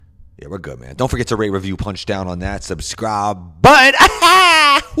Yeah, we're good, man. Don't forget to rate, review, punch down on that, subscribe. But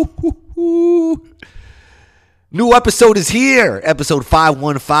new episode is here. Episode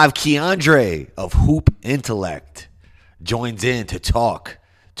 515. Keandre of Hoop Intellect joins in to talk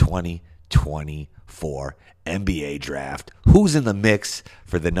 2024 NBA draft. Who's in the mix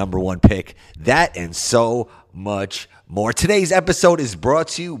for the number one pick? That and so much more. Today's episode is brought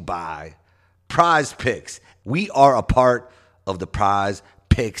to you by Prize Picks. We are a part of the Prize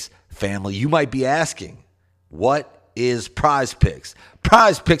Picks family. You might be asking, what is Prize Picks?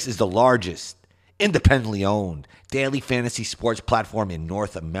 Prize Picks is the largest independently owned daily fantasy sports platform in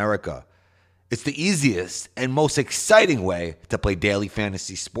North America. It's the easiest and most exciting way to play daily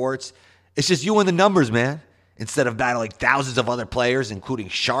fantasy sports. It's just you and the numbers, man. Instead of battling thousands of other players, including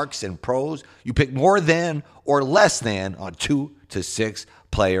sharks and pros, you pick more than or less than on 2 to 6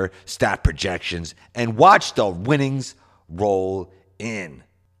 player stat projections and watch the winnings roll in.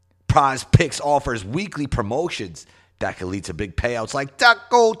 Prize Picks offers weekly promotions that can lead to big payouts like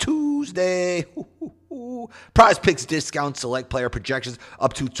Taco Tuesday. Prize Picks discounts select player projections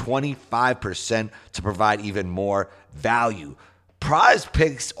up to 25% to provide even more value. Prize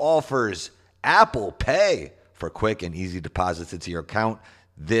Picks offers Apple Pay for quick and easy deposits into your account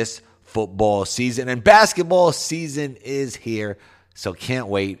this football season. And basketball season is here, so can't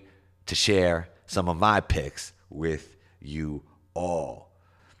wait to share some of my picks with you all.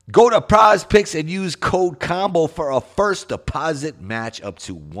 Go to Prize Picks and use code COMBO for a first deposit match up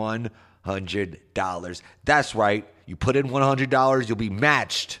to $100. That's right. You put in $100, you'll be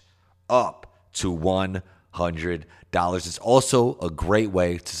matched up to $100. It's also a great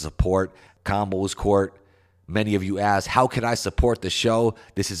way to support Combos Court. Many of you ask, how can I support the show?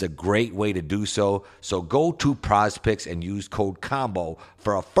 This is a great way to do so. So go to Prize Picks and use code COMBO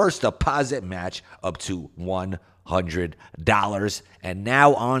for a first deposit match up to $100. And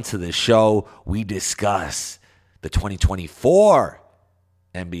now on to the show. We discuss the 2024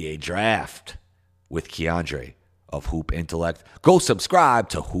 NBA draft with Keandre of Hoop Intellect. Go subscribe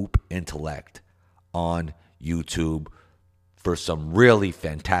to Hoop Intellect on YouTube for some really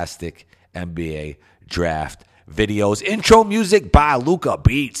fantastic NBA draft videos. Intro music by Luca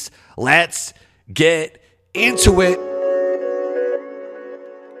Beats. Let's get into it.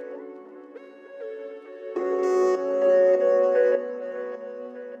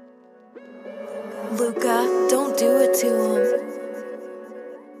 Luca, don't do it to him.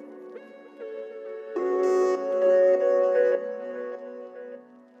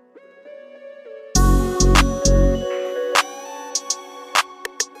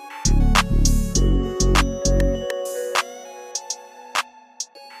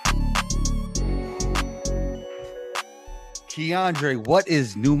 Keandre, what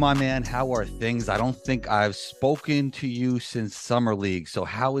is new, my man? How are things? I don't think I've spoken to you since Summer League. So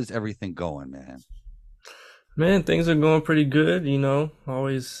how is everything going, man? Man, things are going pretty good,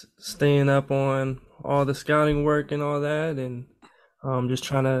 always staying up on all the scouting work and all that, and just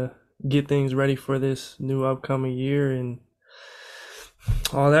trying to get things ready for this new upcoming year and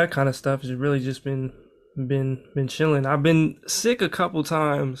all that kind of stuff. Has really just been chilling. I've been sick a couple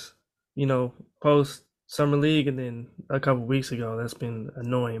times, post Summer League, and then a couple weeks ago. That's been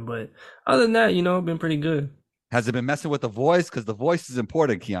annoying, but other than that, been pretty good. Has it been messing with the voice? Because the voice is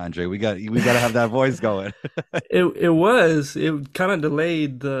important, Keandre. We got to have that voice going. It kind of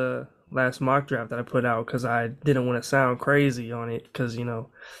delayed the last mock draft that I put out because I didn't want to sound crazy on it because it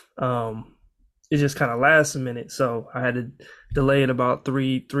just kind of last a minute, so I had to delay it about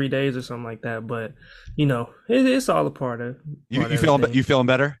three days or something like that. But it's all a part of you feeling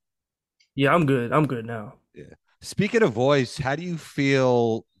better? Yeah, I'm good. I'm good now. Yeah. Speaking of voice, how do you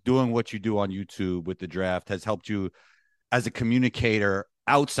feel doing what you do on YouTube with the draft has helped you as a communicator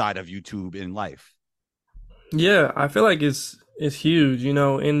outside of YouTube in life? Yeah, I feel like it's huge,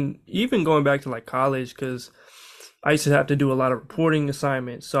 and even going back to like college, because I used to have to do a lot of reporting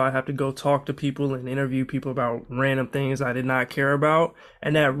assignments. So I have to go talk to people and interview people about random things I did not care about.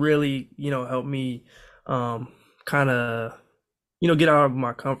 And that really, helped me kind of get out of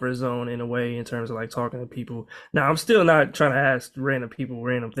my comfort zone in a way in terms of like talking to people. Now, I'm still not trying to ask random people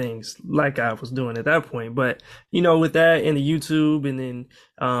random things like I was doing at that point. But, with that and the YouTube and then,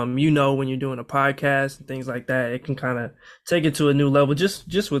 when you're doing a podcast and things like that, it can kind of take it to a new level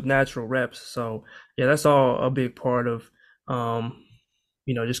just with natural reps. So, yeah, that's all a big part of,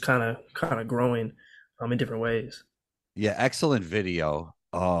 just kind of growing in different ways. Yeah, excellent video.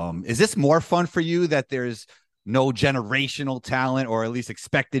 Is this more fun for you that there's no generational talent, or at least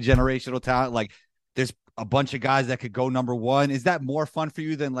expected generational talent? Like there's a bunch of guys that could go number one. Is that more fun for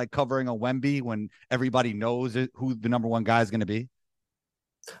you than like covering a Wemby when everybody knows who the number one guy is going to be?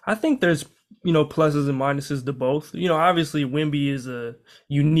 I think there's, pluses and minuses to both. Obviously Wimby is a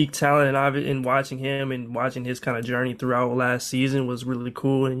unique talent, and in watching him and watching his kind of journey throughout last season was really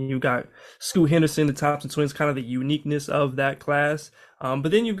cool. And you got Scoot Henderson, the Thompson twins, kind of the uniqueness of that class. But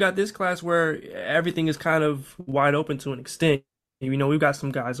then you've got this class where everything is kind of wide open to an extent. We've got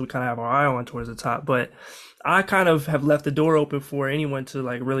some guys we kind of have our eye on towards the top, but I kind of have left the door open for anyone to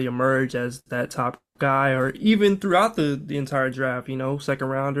like really emerge as that top guy, or even throughout the entire draft, second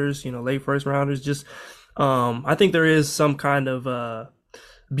rounders, late first rounders. Just I think there is some kind of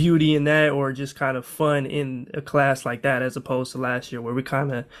beauty in that, or just kind of fun in a class like that, as opposed to last year where we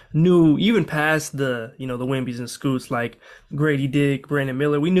kind of knew, even past the Wimbies and Scoots, like Grady Dick, Brandon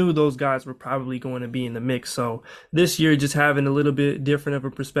Miller, we knew those guys were probably going to be in the mix. So this year, just having a little bit different of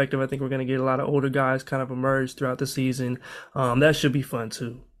a perspective, I think we're going to get a lot of older guys kind of emerge throughout the season. That should be fun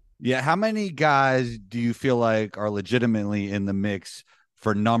too. Yeah. How many guys do you feel like are legitimately in the mix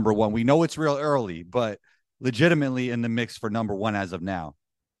for number one? We know it's real early, but legitimately in the mix for number one as of now.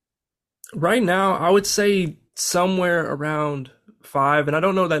 Right now, I would say somewhere around five, and I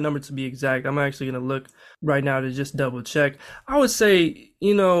don't know that number to be exact. I'm actually going to look right now to just double check. I would say,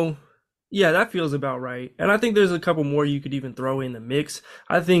 yeah, that feels about right. And I think there's a couple more you could even throw in the mix.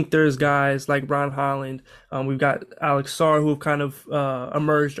 I think there's guys like Ron Holland. We've got Alex Sarr, who have kind of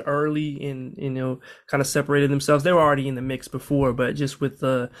emerged early and, kind of separated themselves. They were already in the mix before, but just with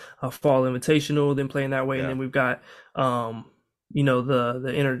the fall invitational, them playing that way. Yeah. And then we've got, the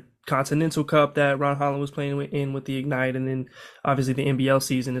Intercontinental Cup that Ron Holland was playing in with the Ignite, and then obviously the NBL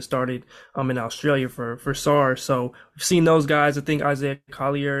season has started in Australia for Sarr. So we've seen those guys. I think Isaiah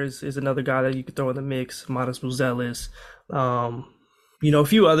Collier is another guy that you could throw in the mix. Modest Buzelis, a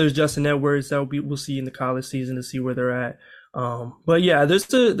few others. Justin Edwards that we'll see in the college season to see where they're at. But yeah,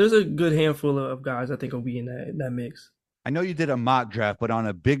 there's a good handful of guys I think will be in that mix. I know you did a mock draft, but on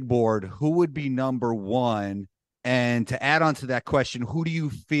a big board, who would be number one? And to add on to that question, who do you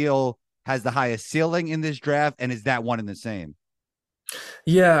feel has the highest ceiling in this draft? And is that one and the same?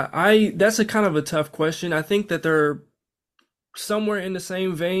 Yeah, that's a kind of a tough question. I think that they're somewhere in the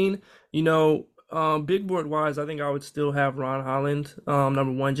same vein. Big board wise, I think I would still have Ron Holland,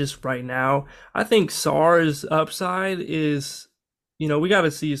 number one, just right now. I think Sarr's upside is, we got to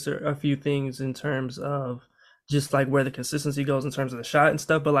see a few things in terms of just like where the consistency goes in terms of the shot and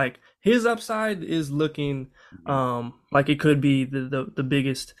stuff. But like his upside is looking like it could be the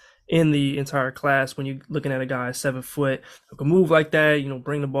biggest in the entire class when you're looking at a guy 7 foot who can move like that,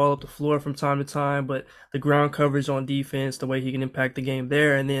 bring the ball up the floor from time to time, but the ground coverage on defense, the way he can impact the game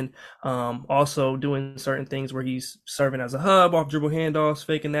there. And then also doing certain things where he's serving as a hub, off dribble handoffs,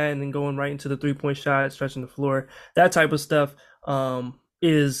 faking that, and then going right into the 3-point shot, stretching the floor, that type of stuff.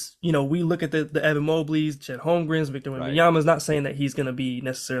 Is, we look at the Evan Mobley's, Chet Holmgren's, Victor Wembanyama's, not saying that he's going to be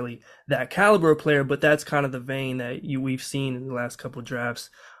necessarily that caliber of player, but that's kind of the vein that we've seen in the last couple of drafts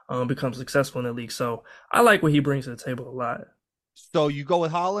become successful in the league. So I like what he brings to the table a lot. So you go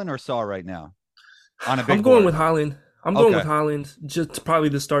with Holland or Saw right now on a big I'm going board? with Holland. I'm going with Holland just probably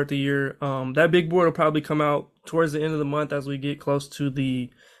to start the year. That big board will probably come out towards the end of the month as we get close to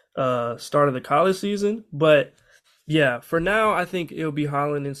the start of the college season. But yeah, for now, I think it'll be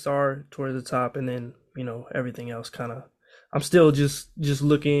Holland and Sarr towards the top, and then, everything else kind of, I'm still just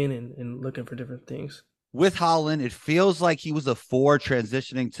looking and looking for different things. With Holland, it feels like he was a 4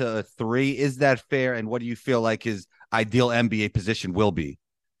 transitioning to a 3. Is that fair? And what do you feel like his ideal NBA position will be?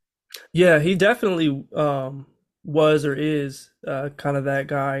 Yeah, he definitely was or is kind of that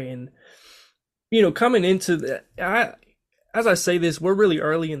guy. And, coming into that, as I say this, we're really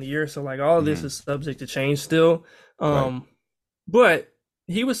early in the year, so like all of this is subject to change still. But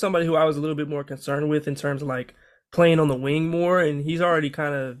he was somebody who I was a little bit more concerned with in terms of like playing on the wing more, and he's already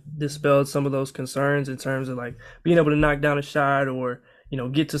kind of dispelled some of those concerns in terms of like being able to knock down a shot or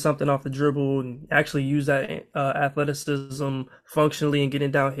get to something off the dribble and actually use that athleticism functionally and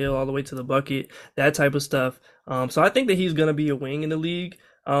getting downhill all the way to the bucket, that type of stuff. So I think that he's going to be a wing in the league.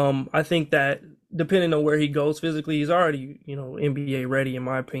 I think that depending on where he goes physically, he's already, NBA ready in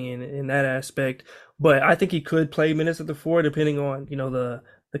my opinion in that aspect. But I think he could play minutes at the 4 depending on,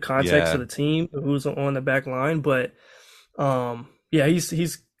 the context of the team, who's on the back line. But yeah,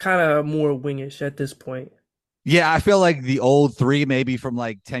 he's kind of more wingish at this point. Yeah, I feel like the old 3 maybe from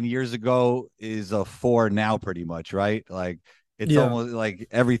like 10 years ago is a 4 now pretty much, right? Like it's almost like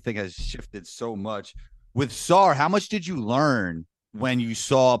everything has shifted so much. With Sarr, how much did you learn when you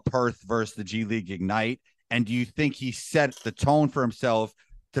saw Perth versus the G League Ignite? And do you think he set the tone for himself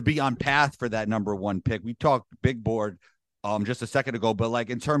to be on path for that number 1 pick? We talked big board just a second ago, but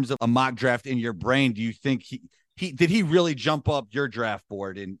like in terms of a mock draft in your brain, do you think he really jump up your draft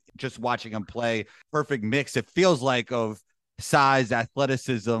board? And just watching him play, perfect mix. It feels like of size,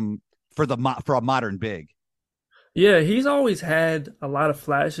 athleticism for a modern big. Yeah, he's always had a lot of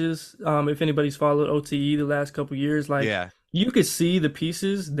flashes. If anybody's followed OTE the last couple years, like Yeah, you could see the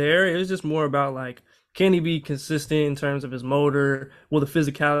pieces there. It was just more about like, can he be consistent in terms of his motor? Will the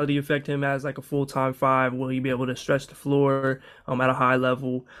physicality affect him as like a full-time five? Will he be able to stretch the floor at a high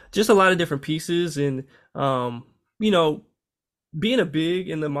level? Just a lot of different pieces. And you know, being a big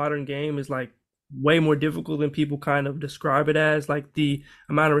in the modern game is like way more difficult than people kind of describe it as. Like the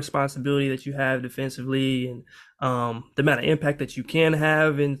amount of responsibility that you have defensively, and the amount of impact that you can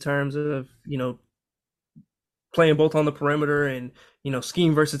have in terms of playing both on the perimeter, and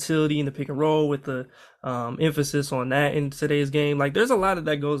scheme versatility in the pick and roll, with the emphasis on that in today's game. Like there's a lot of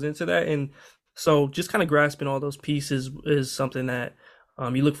that goes into that, and so just kind of grasping all those pieces is something that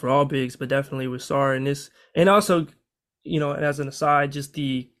you look for all bigs, but definitely with Sarr and this, and also as an aside, just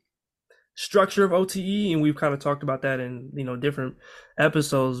the structure of OTE, and we've kind of talked about that in different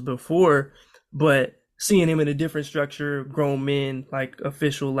episodes before, but seeing him in a different structure, grown men, like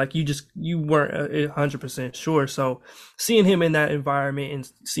official, like you weren't 100% sure. So seeing him in that environment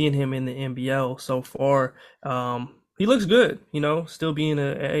and seeing him in the NBL so far, he looks good. Still being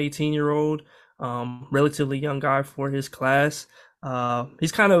a 18-year-old, relatively young guy for his class.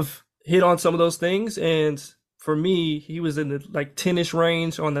 He's kind of hit on some of those things, and for me, he was in the like 10-ish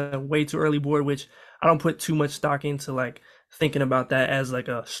range on the way too early board, which I don't put too much stock into like thinking about that as like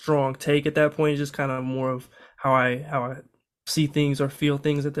a strong take at that point. It's just kind of more of how I see things or feel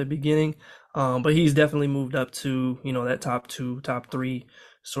things at the beginning. But he's definitely moved up to, that top two, top three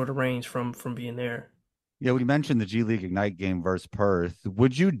sort of range from being there. Yeah, we mentioned the G League Ignite game versus Perth.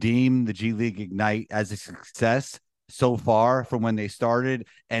 Would you deem the G League Ignite as a success so far from when they started?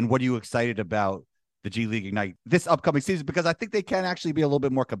 And what are you excited about the G League Ignite this upcoming season? Because I think they can actually be a little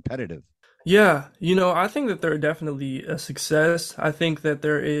bit more competitive. Yeah, I think that they're definitely a success. I think that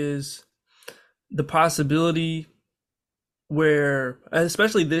there is the possibility where,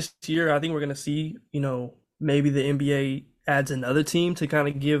 especially this year, I think we're going to see, maybe the NBA adds another team to kind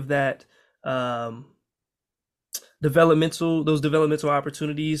of give that those developmental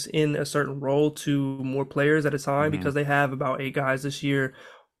opportunities in a certain role to more players at a time, because they have about 8 guys this year.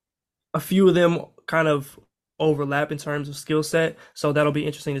 A few of them kind of overlap in terms of skill set, so that'll be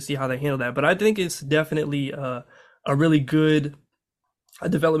interesting to see how they handle that. But I think it's definitely a really good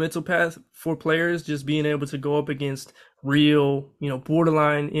developmental path for players, just being able to go up against real,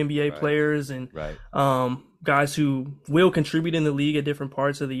 borderline NBA players, and guys who will contribute in the league at different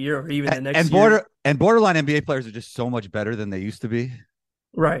parts of the year or even the next year. And borderline NBA players are just so much better than they used to be.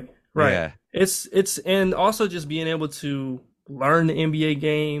 Right. Yeah. It's and also just being able to learn the NBA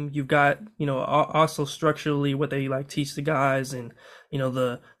game. You've got, also structurally what they like teach the guys, and,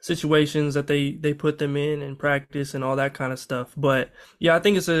 the situations that they put them in practice and all that kind of stuff. But yeah, I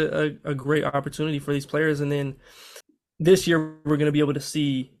think it's a great opportunity for these players. And then this year we're going to be able to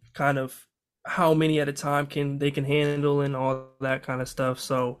see kind of how many at a time they can handle and all that kind of stuff.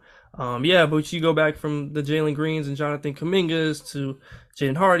 So yeah, but you go back from the Jalen Greens and Jonathan Kumingas to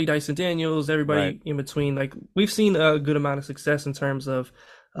Jaden Hardy, Dyson Daniels, everybody in between. Like we've seen a good amount of success in terms of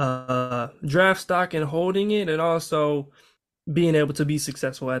draft stock and holding it, and also being able to be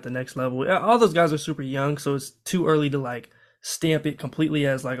successful at the next level. All those guys are super young, so it's too early to like stamp it completely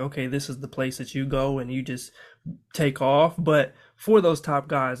as like, okay, this is the place that you go and you just take off. But for those top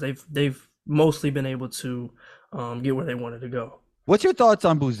guys, they've mostly been able to get where they wanted to go. What's your thoughts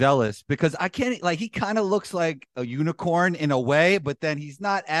on Buzelis? Because I can't, like, he kind of looks like a unicorn in a way, but then he's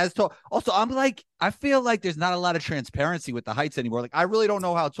not as tall. Also, I feel like there's not a lot of transparency with the heights anymore. Like, I really don't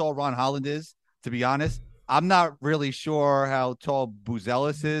know how tall Ron Holland is, to be honest. I'm not really sure how tall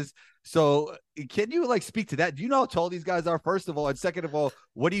Buzelis is. So can you like speak to that? Do you know how tall these guys are, first of all? And second of all,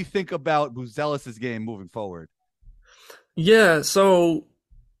 what do you think about Buzelis' game moving forward? Yeah, so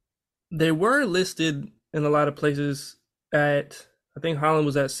they were listed in a lot of places at, I think Holland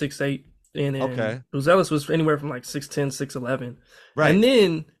was at 6'8", and then Buzelis was anywhere from like 6'10", 6'11". Right. And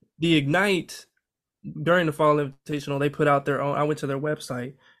then the Ignite, during the Fall Invitational, they put out their own, I went to their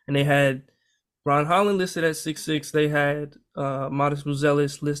website, and they had Ron Holland listed at 6'6". They had Modest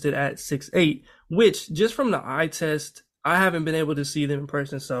Buzelis listed at 6'8", which just from the eye test, I haven't been able to see them in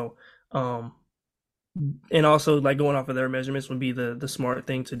person. So, and also like going off of their measurements would be the smart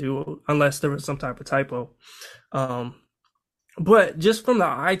thing to do, unless there was some type of typo. But just from the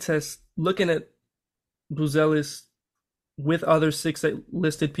eye test, looking at Buzelis with other 6'8"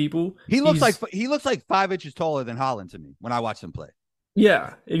 listed people, he looks like 5 inches taller than Holland to me when I watch him play.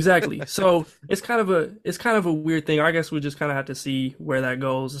 Yeah, exactly. So it's kind of a weird thing. I guess we just kind of have to see where that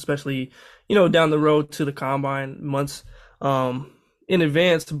goes, especially, down the road to the combine months um in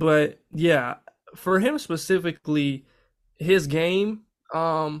advance. But yeah, for him specifically, his game,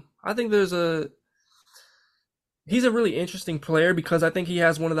 I think he's a really interesting player because I think he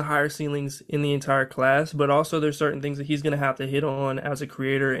has one of the higher ceilings in the entire class, but also there's certain things that he's going to have to hit on as a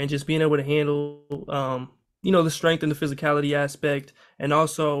creator and just being able to handle, the strength and the physicality aspect. And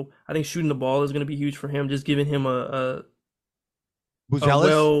also, I think shooting the ball is going to be huge for him, just giving him a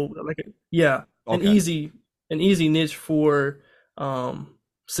Buzelis? yeah, an Okay. easy, an easy niche for,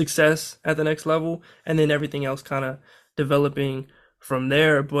 success at the next level. And then everything else kind of developing from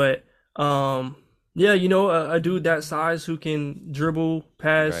there. But, yeah, a dude that size who can dribble,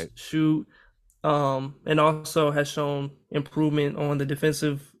 pass, Right. shoot, and also has shown improvement on the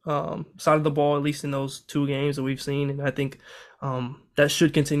defensive side of the ball, at least in those two games that we've seen. And I think that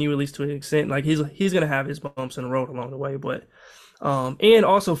should continue at least to an extent. Like he's gonna have his bumps in the road along the way, but and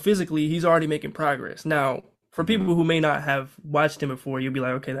also physically, he's already making progress. Now, for Hmm. people who may not have watched him before, you'll be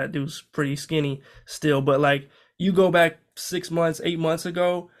like, okay, that dude's pretty skinny still. But like you go back 6 months, 8 months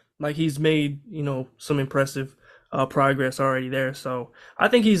ago, like he's made, some impressive progress already there. So I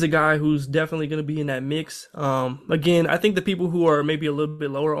think he's a guy who's definitely going to be in that mix. Again, I think the people who are maybe a little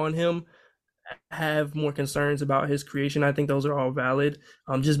bit lower on him have more concerns about his creation. I think those are all valid.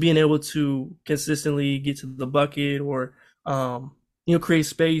 Just being able to consistently get to the bucket or create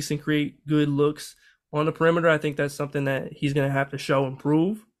space and create good looks on the perimeter. I think that's something that he's going to have to show and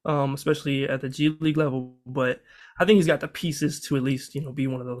prove, especially at the G League level. But I think he's got the pieces to at least be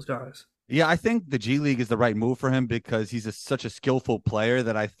one of those guys. Yeah, I think the G League is the right move for him because he's such a skillful player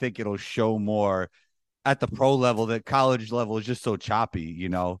that I think it'll show more at the pro level. That college level is just so choppy.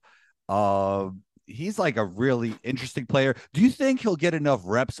 Uh, he's like a really interesting player. Do you think he'll get enough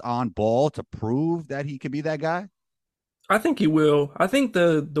reps on ball to prove that he can be that guy? I think he will. I think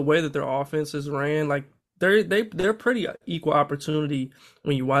the way that their offense is ran, like they're pretty equal opportunity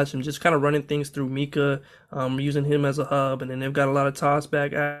when you watch them, just kind of running things through Mika, using him as a hub, and then they've got a lot of toss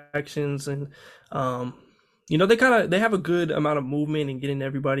back actions, and um, they have a good amount of movement and getting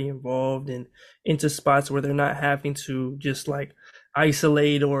everybody involved and into spots where they're not having to just like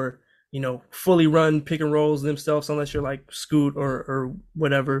isolate or fully run pick and rolls themselves unless you're like Scoot or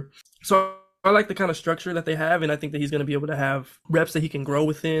whatever. So I like the kind of structure that they have, and I think that he's going to be able to have reps that he can grow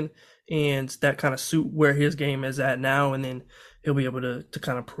within, and that kind of suit where his game is at now, and then he'll be able to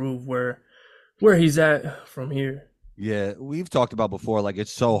kind of prove where he's at from here. Yeah, we've talked about before. Like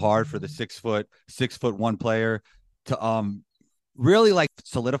it's so hard for the 6'1" player to really like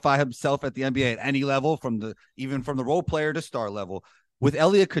solidify himself at the NBA at any level, from the even from the role player to star level. With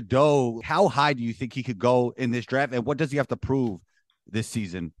Elliot Cadeau, how high do you think he could go in this draft, and what does he have to prove this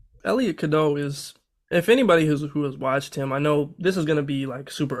season? Elliot Cadeau is, if anybody who has watched him, I know this is going to be like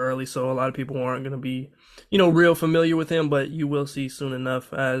super early, so a lot of people aren't going to be, real familiar with him, but you will see soon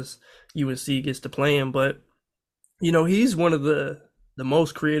enough as UNC gets to play him. But he's one of the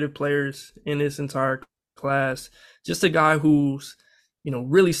most creative players in this entire class. Just a guy who's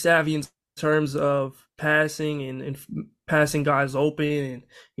really savvy in terms of passing and passing guys open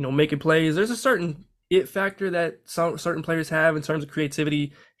and making plays. There's a certain it factor that some certain players have in terms of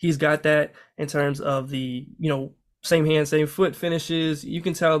creativity. He's got that in terms of the same hand, same foot finishes. You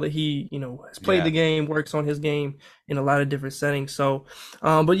can tell that he has played the Yeah, game, works on his game in a lot of different settings. So,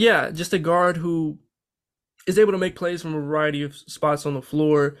 but yeah, just a guard who is able to make plays from a variety of spots on the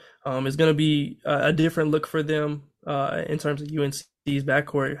floor. Is going to be a different look for them in terms of UNC's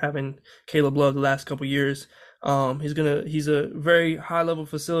backcourt, having Caleb Love the last couple years. He's a very high level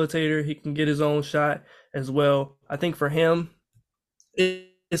facilitator. He can get his own shot as well. I think for him,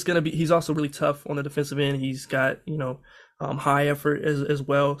 it's going to be. He's also really tough on the defensive end. He's got high effort as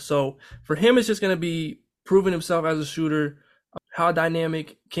well. So for him, it's just going to be proving himself as a shooter. How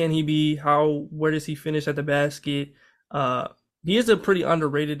dynamic can he be? Where does he finish at the basket? Uh, he is a pretty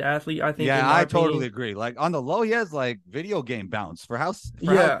underrated athlete, I think, in yeah, my I totally opinion. agree. Like on the low, he has like video game bounce for how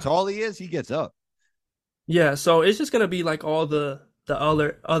Yeah, tall he is. He gets up. yeah. So it's just gonna be like all the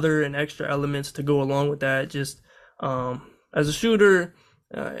other and extra elements to go along with that. Just as a shooter,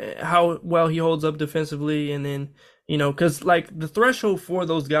 how well he holds up defensively, and then because like the threshold for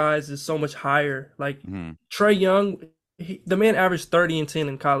those guys is so much higher. Like Mhm. Trey Young, the man averaged 30 and 10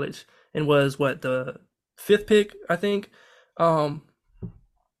 in college and was what, the fifth pick, I think, um,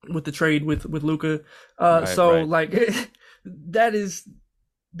 with the trade with Luca. Right, So right. like that is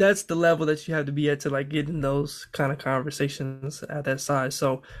that's the level that you have to be at to like get in those kind of conversations at that size.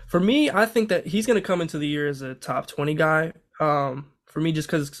 So for me, I think that he's going to come into the year as a top 20 guy. for me just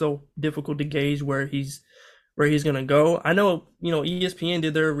because it's so difficult to gauge where he's gonna go. I know, ESPN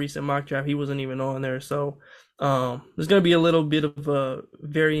did their recent mock draft. He wasn't even on there, so there's gonna be a little bit of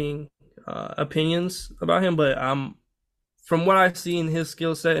varying opinions about him. But from what I see in his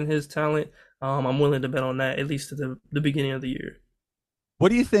skill set and his talent, I'm willing to bet on that at least to the beginning of the year. What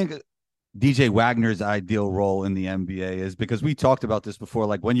do you think DJ Wagner's ideal role in the NBA is? Because we talked about this before.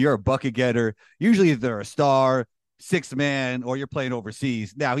 Like when you're a bucket getter, usually they're a star, sixth man, or you're playing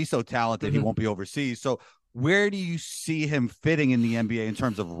overseas. Now he's so talented, he won't be overseas. So where do you see him fitting in the NBA in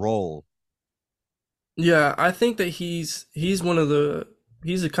terms of role? Yeah, I think that he's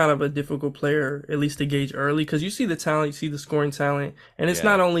a kind of a difficult player, at least to gauge early, because you see the talent, you see the scoring talent, and it's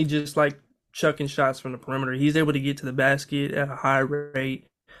not only just like chucking shots from the perimeter. He's able to get to the basket at a high rate,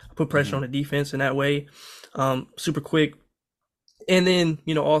 put pressure on the defense in that way, super quick. And then,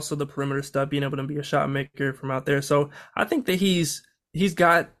 also the perimeter stuff, being able to be a shot maker from out there. So I think that he's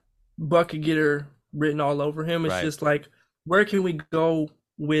got bucket getter written all over him. It's just like, where can we go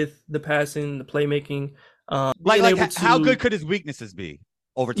with the passing, the playmaking? How good could his weaknesses be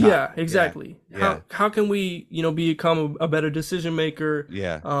over time? Yeah, exactly. Yeah. How can we, become a better decision maker?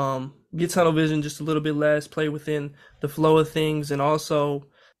 Yeah. Get tunnel vision just a little bit less, play within the flow of things, and also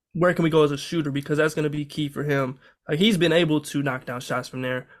where can we go as a shooter, because that's going to be key for him. Like, he's been able to knock down shots from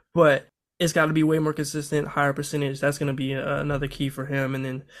there, but it's got to be way more consistent, higher percentage. That's going to be another key for him. And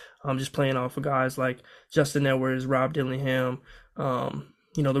then just playing off of guys like Justin Edwards, Rob Dillingham,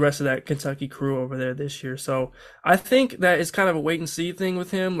 the rest of that Kentucky crew over there this year. So I think that it's kind of a wait and see thing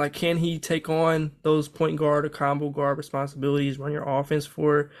with him. Like, can he take on those point guard or combo guard responsibilities, run your offense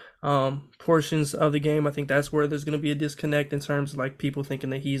for portions of the game? I think that's where there's going to be a disconnect in terms of like people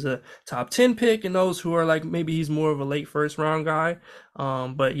thinking that he's a top 10 pick and those who are like, maybe he's more of a late first round guy.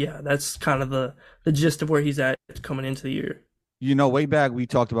 But yeah, that's kind of the gist of where he's at coming into the year. Way back, we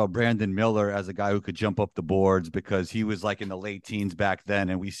talked about Brandon Miller as a guy who could jump up the boards because he was like in the late teens back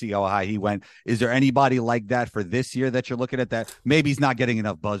then, and we see how high he went. Is there anybody like that for this year that you're looking at that maybe he's not getting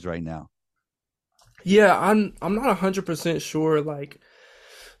enough buzz right now? Yeah, I'm not 100% sure like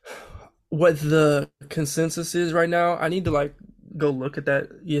what the consensus is right now. I need to like go look at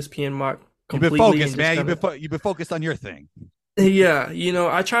that ESPN mock completely. You've been focused, man. You've been focused on your thing. Yeah,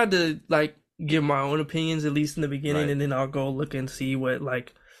 I tried to like give my own opinions at least in the beginning, and then I'll go look and see what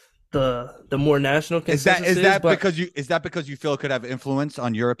like the more national consensus is. Is that because you feel it could have influence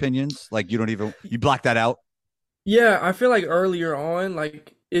on your opinions? Like you block that out? Yeah, I feel like earlier on,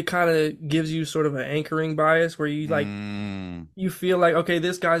 like it kind of gives you sort of an anchoring bias where you like you feel like, okay,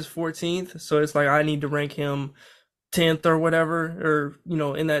 this guy's 14th, so it's like I need to rank him 10th or whatever,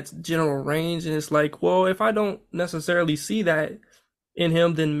 or in that general range. And it's like, well, if I don't necessarily see that in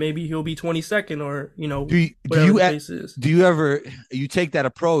him, then maybe he'll be 22nd or whatever the case is. Do you ever take that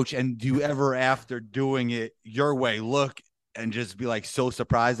approach, and do you ever, after doing it your way, look and just be like so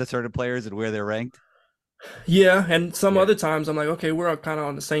surprised at certain players and where they're ranked? Yeah, and some other times I'm like, okay, we're kind of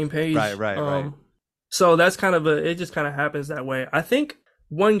on the same page. Right. So that's kind of it just kind of happens that way. I think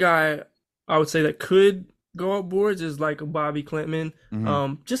one guy I would say that could go up boards is like Bobby Klintman.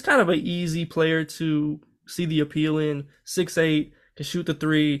 Just kind of an easy player to see the appeal in. 6'8", can shoot the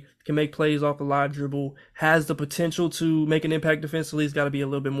three, can make plays off a live dribble, has the potential to make an impact defensively. He's got to be a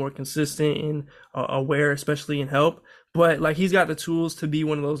little bit more consistent and aware, especially in help. But like, he's got the tools to be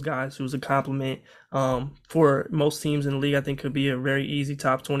one of those guys who's a compliment for most teams in the league. I think could be a very easy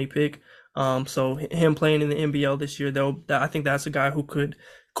top 20 pick. So him playing in the NBL this year, though, I think that's a guy who could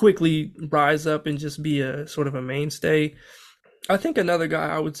quickly rise up and just be a sort of a mainstay. I think another guy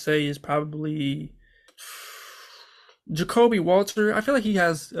I would say is probably Jacoby Walter. I feel like he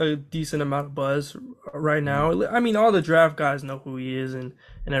has a decent amount of buzz right now. I mean, all the draft guys know who he is and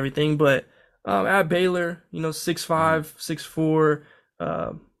everything, but at Baylor, 6'5",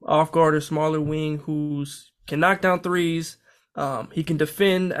 6'4", off guard or smaller wing who's can knock down threes. He can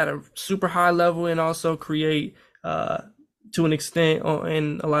defend at a super high level and also create to an extent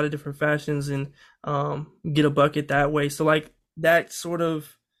in a lot of different fashions and get a bucket that way. So like that sort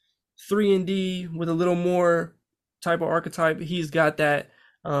of 3-and-D with a little more type of archetype, he's got that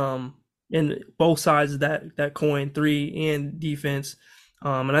in both sides of that coin, 3 and defense.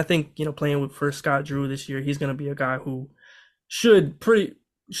 And I think, playing for Scott Drew this year, he's going to be a guy who should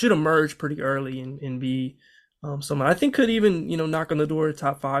emerge pretty early and be someone I think could even, knock on the door,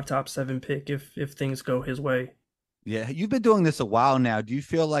 top 5, top 7 pick if things go his way. Yeah, you've been doing this a while now. Do you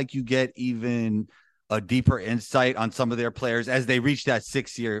feel like you get even a deeper insight on some of their players as they reach that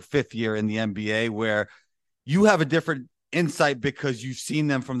 6th year, 5th year in the NBA, where you have a different insight because you've seen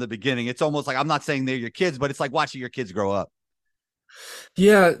them from the beginning? It's almost like, I'm not saying they're your kids, but it's like watching your kids grow up.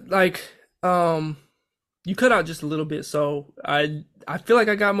 Yeah, like you cut out just a little bit, so I feel like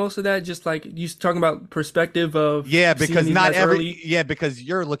I got most of that. Just like you talking about perspective of Yeah, seeing because these not guys every early. yeah, because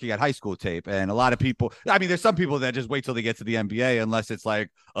you're looking at high school tape, and a lot of people. I mean, there's some people that just wait till they get to the NBA, unless it's like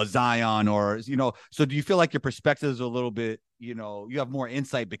a Zion or So, do you feel like your perspectives are a little bit, you have more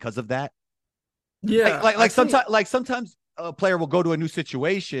insight because of that? Like, Yeah, like, I like think. sometimes, a player will go to a new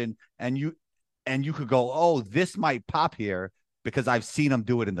situation, and you could go, oh, this might pop here because I've seen him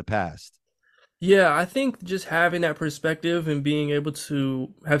do it in the past. Yeah, I think just having that perspective and being able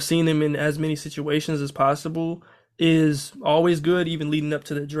to have seen them in as many situations as possible is always good, even leading up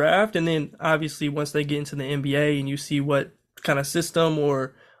to the draft. And then obviously once they get into the NBA and you see what kind of system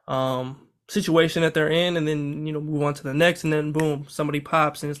or situation that they're in, and then move on to the next, and then boom, somebody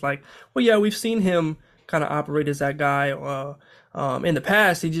pops, and it's like, well, yeah, we've seen him kind of operate as that guy. In the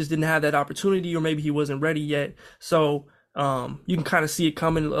past, he just didn't have that opportunity, or maybe he wasn't ready yet. So you can kind of see it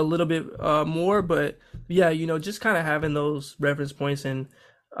coming a little bit more, but yeah, just kind of having those reference points. And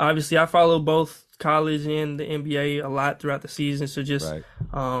obviously, I follow both college and the NBA a lot throughout the season, so just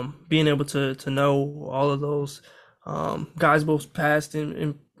Right. being able to know all of those guys, both past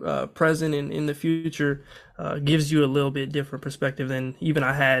and present and in the future, gives you a little bit different perspective than even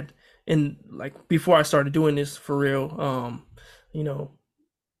I had in like before I started doing this for real. You know,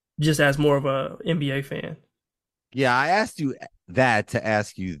 just as more of a NBA fan. Yeah, I asked you that to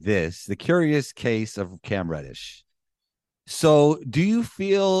ask you this: the curious case of Cam Reddish. So, do you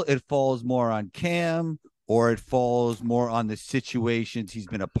feel it falls more on Cam, or it falls more on the situations he's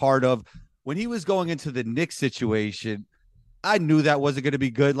been a part of? When he was going into the Knicks situation, I knew that wasn't going to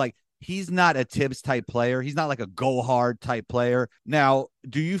be good. Like, he's not a Tibbs type player. He's not like a go hard type player. Now,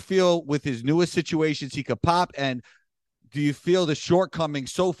 do you feel with his newest situations he could pop? And do you feel the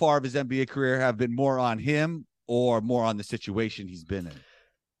shortcomings so far of his NBA career have been more on him or more on the situation he's been in?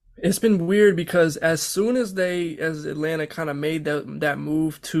 It's been weird because as Atlanta kind of made that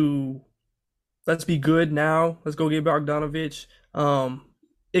move to let's be good now, let's go get Bogdanovich.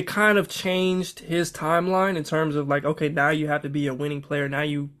 It kind of changed his timeline in terms of like, okay, now you have to be a winning player. Now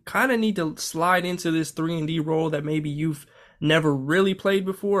you kind of need to slide into this 3-and-D role that maybe you've never really played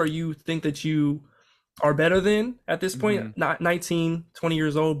before, or you think that you are better than at this point. Mm-hmm. Not 19, 20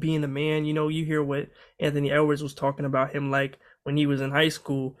 years old, being the man. You hear what Anthony Edwards was talking about him like when he was in high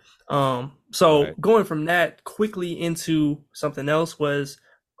school. So Right. going from that quickly into something else was,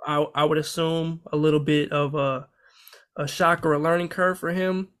 I would assume, a little bit of a shock or a learning curve for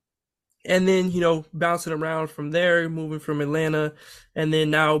him. And then, bouncing around from there, moving from Atlanta, and then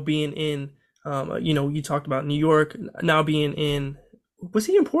now being in, you talked about New York, now being in, was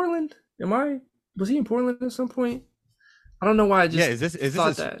he in Portland? Was he in Portland at some point? I don't know why I Yeah, just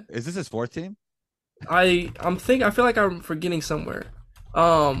thought that. is this his fourth team? I feel like I'm forgetting somewhere.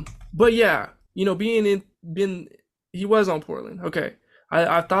 But yeah, being he was on Portland. Okay.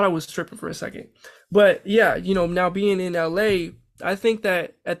 I thought I was tripping for a second. But yeah, now being in LA, I think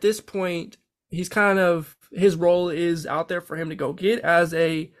that at this point he's kind of his role is out there for him to go get as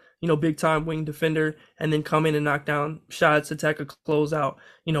a big time wing defender, and then come in and knock down shots, attack a closeout,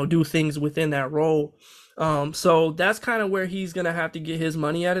 do things within that role. So that's kind of where he's gonna have to get his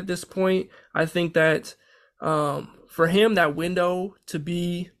money at this point. I think that for him, that window to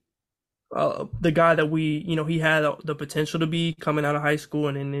be the guy that he had the potential to be coming out of high school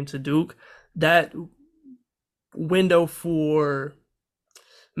and then into Duke, that window for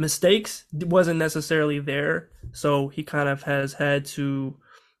mistakes wasn't necessarily there. So he kind of has had to,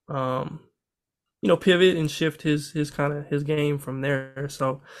 pivot and shift his kind of his game from there.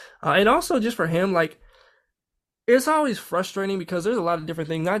 So, and also just for him, like, it's always frustrating because there's a lot of different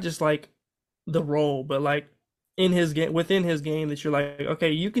things, not just like the role, but like in his game, within his game, that you're like,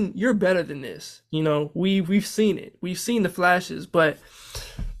 okay, you're better than this. We've seen it. We've seen the flashes, but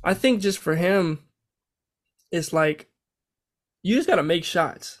I think just for him, it's like you just got to make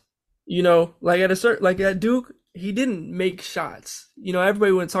shots. Like like at Duke, he didn't make shots.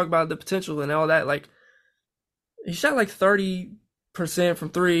 Everybody would talk about the potential and all that. Like, he shot like 30% from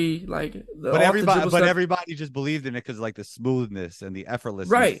three, like the But off the dribble stuff. everybody just believed in it because like the smoothness and the effortlessness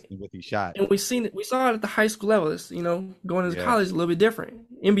Right. with each shot. And we saw it at the high school level. It's, going into Yeah. college is a little bit different.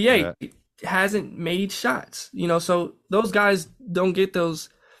 NBA Yeah. hasn't made shots, so those guys don't get those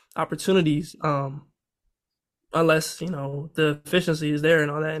opportunities unless, the efficiency is there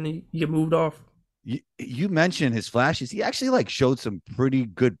and all that, and you get moved off. You mentioned his flashes. He actually like showed some pretty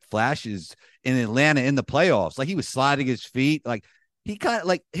good flashes in Atlanta in the playoffs. Like, he was sliding his feet. Like, he kind of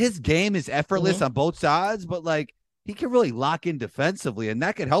like his game is effortless Mm-hmm. on both sides, but like he can really lock in defensively, and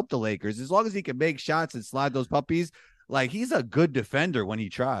that could help the Lakers as long as he can make shots and slide those puppies. like he's a good defender when he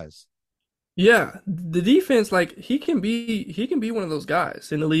tries. Yeah, the defense, like he can be one of those guys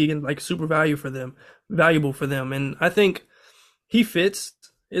in the league and like super valuable for them. And I think he fits.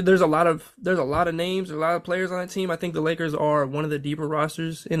 There's a lot of names, a lot of players on that team. I think the Lakers are one of the deeper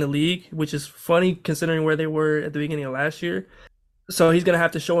rosters in the league, which is funny considering where they were at the beginning of last year. So he's gonna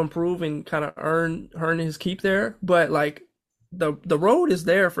have to show improve and kind of earn his keep there. But like the road is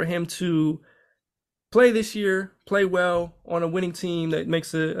there for him to play this year, play well on a winning team that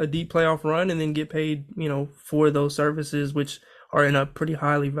makes a deep playoff run, and then get paid, for those services, which are in a pretty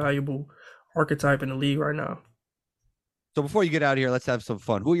highly valuable archetype in the league right now. So before you get out of here, let's have some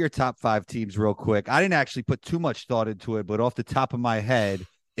fun. Who are your top 5 teams, real quick? I didn't actually put too much thought into it, but off the top of my head,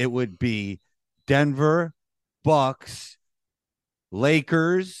 it would be Denver, Bucks,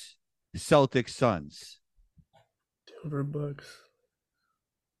 Lakers, Celtics, Suns. Denver Bucks.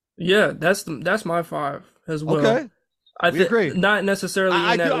 Yeah, that's my 5 as well. Okay, we agree. Not necessarily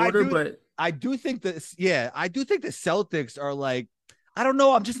in that order, but I do think that. Yeah, I do think the Celtics are like. I don't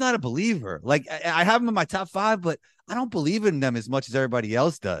know. I'm just not a believer. Like I have them in my top 5, but I don't believe in them as much as everybody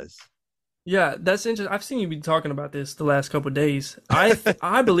else does. yeah, that's interesting. I've seen you be talking about this the last couple of days.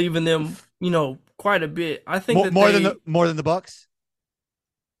 I believe in them, quite a bit. I think that more than the Bucks.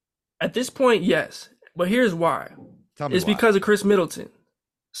 at this point, yes. But here's why. Tell me It's why. because of Chris Middleton.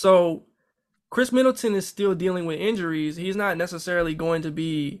 So Chris Middleton is still dealing with injuries. He's not necessarily going to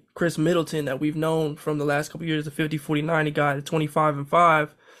be Chris Middleton that we've known from the last couple of years, the 50, 40, 90 guy, the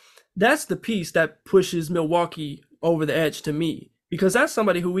 25-5. That's the piece that pushes Milwaukee over the edge to me, because that's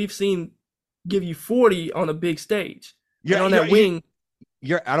somebody who we've seen give you 40 on a big stage. Yeah, and on that wing.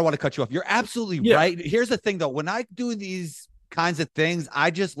 I don't want to cut you off. You're absolutely right. Here's the thing, though. When I do these kinds of things,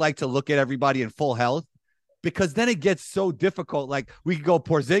 I just like to look at everybody in full health, because then it gets so difficult. Like we could go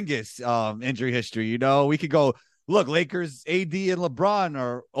Porzingis injury history. We could go look Lakers, AD and LeBron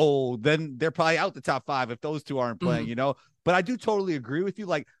are then they're probably out the top 5 if those two aren't playing. But I do totally agree with you.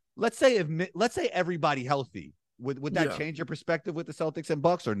 Like let's say everybody healthy. Would that change your perspective with the Celtics and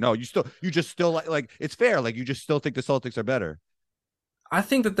Bucks, or no? You just still like it's fair. Like you just still think the Celtics are better. I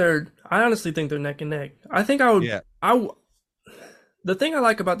honestly think they're neck and neck. I think I would. Yeah. The thing I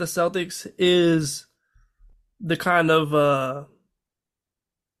like about the Celtics is the kind of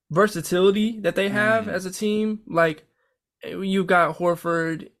versatility that they have as a team. Like you got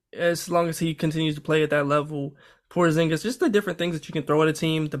Horford, as long as he continues to play at that level. Porzingis, just the different things that you can throw at a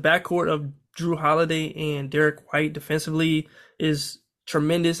team. The backcourt of Drew Holiday and Derek White defensively is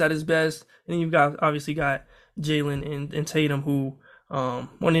tremendous at his best. And then you've obviously got Jalen and Tatum, who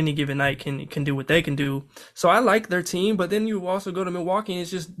on any given night can do what they can do. So I like their team, but then you also go to Milwaukee and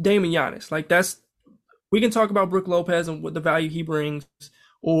it's just Dame and Giannis. Like we can talk about Brook Lopez and what the value he brings,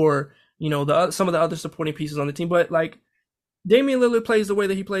 or some of the other supporting pieces on the team, but like Damian Lillard plays the way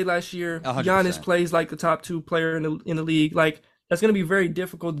that he played last year. 100%. Giannis plays like the top 2 player in the league. Like that's going to be very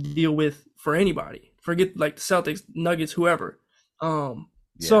difficult to deal with for anybody. Forget like the Celtics, Nuggets, whoever.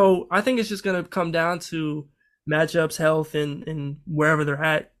 So I think it's just going to come down to matchups, health, and wherever they're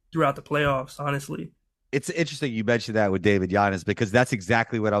at throughout the playoffs. Honestly, it's interesting you mentioned that with David Giannis, because that's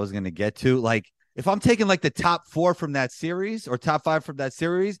exactly what I was going to get to. Like if I'm taking like the top 4 from that series or top 5 from that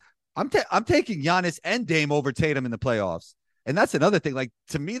series, I'm taking Giannis and Dame over Tatum in the playoffs. And that's another thing. Like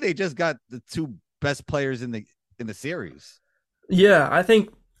to me, they just got the 2 best players in the series. Yeah, I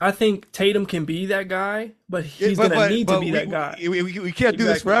think Tatum can be that guy, but he's gonna need to be that guy. We can't do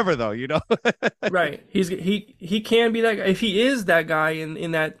this forever, though. Right? He can be that guy. If he is that guy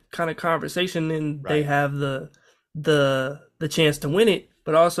in that kind of conversation, then they have the chance to win it.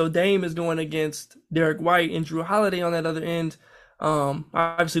 But also Dame is going against Derek White and Drew Holiday on that other end.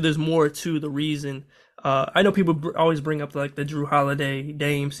 Obviously, there's more to the reason. I know people always bring up like the Drew Holiday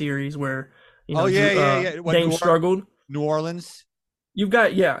Dame series where Dame struggled. New Orleans. You've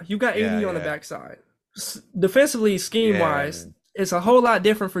got AD on the backside. Defensively, scheme wise, it's a whole lot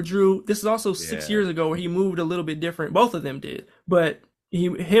different for Drew. This is also 6 years ago where he moved a little bit different. Both of them did, but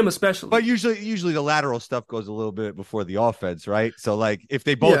him especially. But usually the lateral stuff goes a little bit before the offense, right? So like if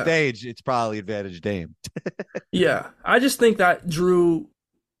they both age, it's probably advantage Dame. Yeah, I just think that Drew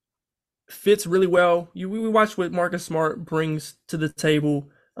fits really well. We watched what Marcus Smart brings to the table.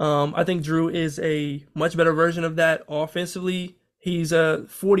 I think Drew is a much better version of that offensively. He's a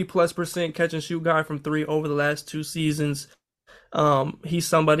 40+% catch and shoot guy from 3 over the last 2 seasons. He's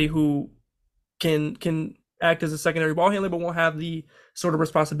somebody who can act as a secondary ball handler, but won't have the sort of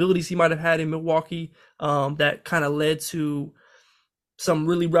responsibilities he might have had in Milwaukee. That kind of led to some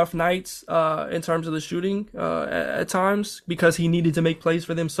really rough nights in terms of the shooting at times, because he needed to make plays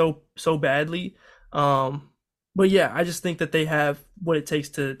for them so badly. But yeah, I just think that they have what it takes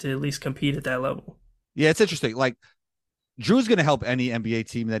to at least compete at that level. Yeah, it's interesting. Like Drew's going to help any NBA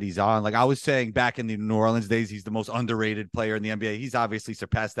team that he's on. Like I was saying back in the New Orleans days, he's the most underrated player in the NBA. He's obviously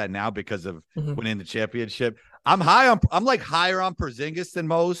surpassed that now because of winning the championship. I'm like higher on Porzingis than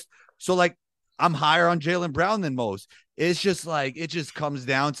most. So like I'm higher on Jaylen Brown than most. It's just like it just comes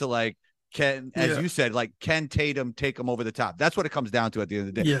down to like as you said, like can Tatum take him over the top? That's what it comes down to at the end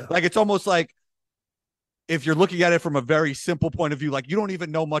of the day. Yeah. Like it's almost like if you're looking at it from a very simple point of view, like you don't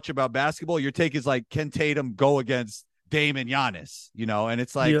even know much about basketball, your take is like, can Tatum go against Dame and Giannis? And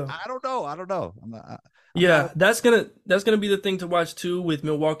it's like, I don't know. That's gonna be the thing to watch too with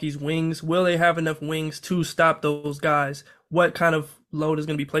Milwaukee's wings. Will they have enough wings to stop those guys? What kind of load is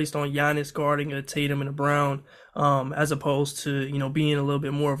going to be placed on Giannis guarding a Tatum and a Brown, as opposed to being a little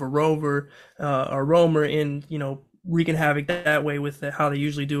bit more of a rover, a roamer, and wreaking havoc that way with how they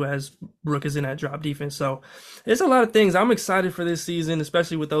usually do as Brook is in that drop defense. So it's a lot of things. I'm excited for this season,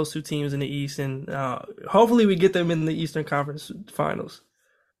 especially with those two teams in the East, and hopefully we get them in the Eastern Conference Finals.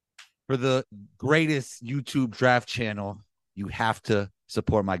 For the greatest YouTube draft channel, you have to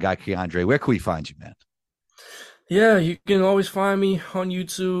support my guy Keandre. Where can we find you, man? Yeah, you can always find me on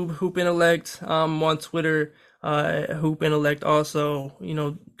YouTube, Hoop Intellect. I'm on Twitter, Hoop Intellect also.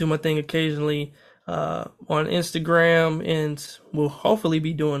 Do my thing occasionally on Instagram, and we'll hopefully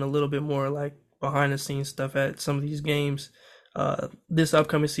be doing a little bit more like behind the scenes stuff at some of these games this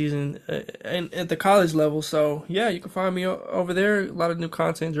upcoming season and at the college level. So yeah, you can find me over there. A lot of new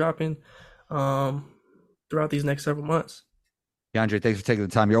content dropping throughout these next several months. Keandre, thanks for taking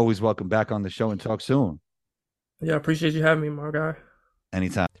the time. You're always welcome back on the show, and talk soon. Yeah, I appreciate you having me, my guy.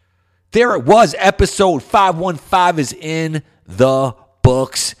 Anytime. There it was. Episode 515 is in the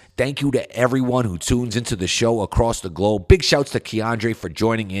books. Thank you to everyone who tunes into the show across the globe. Big shouts to Keandre for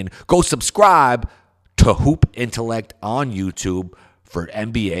joining in. Go subscribe to Hoop Intellect on YouTube for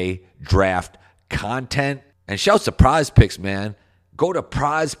NBA draft content. And shouts to Prize Picks, man. Go to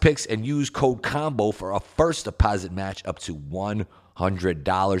Prize Picks and use code COMBO for a first deposit match up to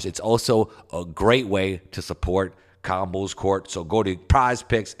 $100. It's also a great way to support Combo's Court. So go to Prize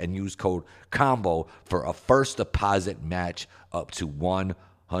Picks and use code COMBO for a first deposit match up to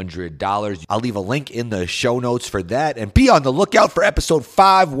 $100. I'll leave a link in the show notes for that. And be on the lookout for episode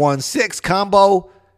 516. Combo,